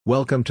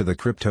Welcome to the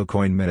Crypto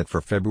Coin Minute for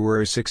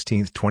February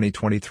 16,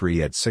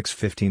 2023 at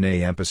 6:15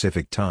 a.m.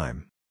 Pacific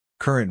Time.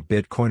 Current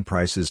Bitcoin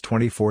price is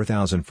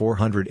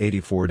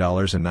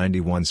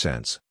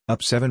 $24,484.91, up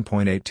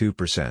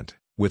 7.82%,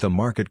 with a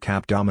market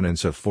cap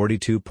dominance of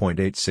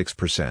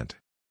 42.86%.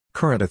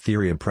 Current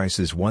Ethereum price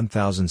is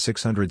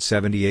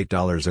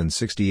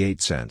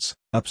 $1,678.68,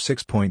 up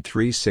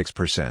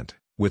 6.36%,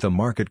 with a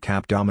market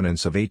cap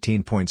dominance of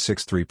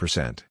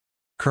 18.63%.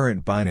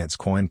 Current Binance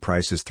Coin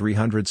price is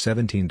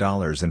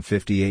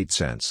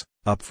 $317.58,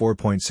 up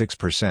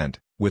 4.6%,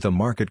 with a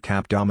market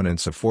cap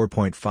dominance of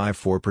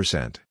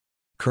 4.54%.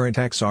 Current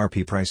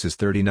XRP price is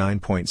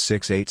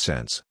 39.68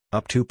 cents,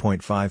 up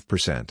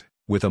 2.5%,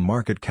 with a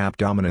market cap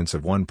dominance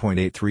of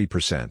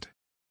 1.83%.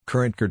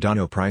 Current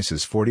Cardano price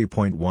is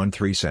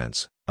 40.13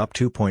 cents, up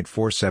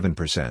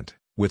 2.47%,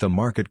 with a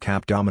market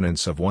cap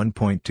dominance of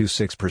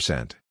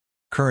 1.26%.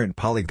 Current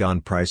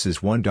Polygon price is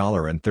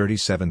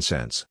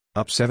 $1.37,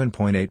 up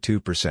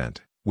 7.82%,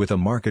 with a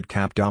market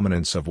cap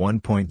dominance of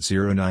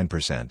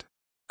 1.09%.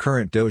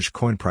 Current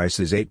Dogecoin price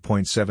is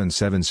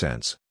 8.77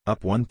 cents,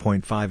 up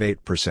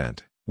 1.58%,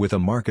 with a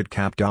market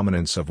cap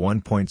dominance of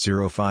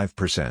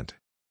 1.05%.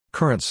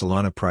 Current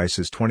Solana price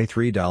is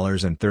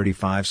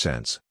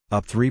 $23.35,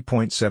 up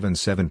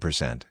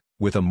 3.77%,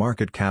 with a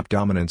market cap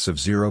dominance of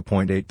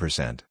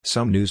 0.8%.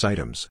 Some news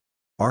items.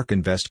 ARK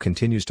Invest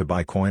continues to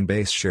buy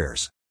Coinbase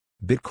shares.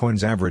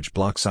 Bitcoin's average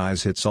block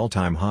size hits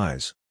all-time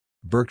highs.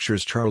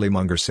 Berkshire's Charlie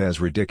Munger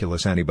says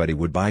ridiculous anybody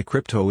would buy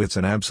crypto, it's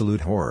an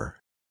absolute horror.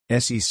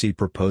 SEC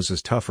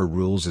proposes tougher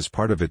rules as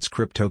part of its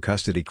crypto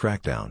custody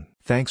crackdown.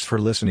 Thanks for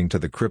listening to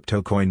the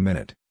Crypto Coin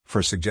Minute.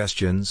 For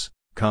suggestions,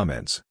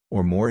 comments,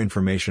 or more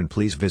information,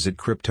 please visit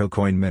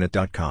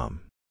CryptoCoinMinute.com.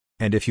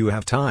 And if you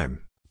have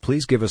time,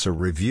 please give us a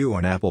review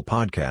on Apple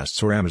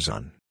Podcasts or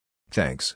Amazon. Thanks.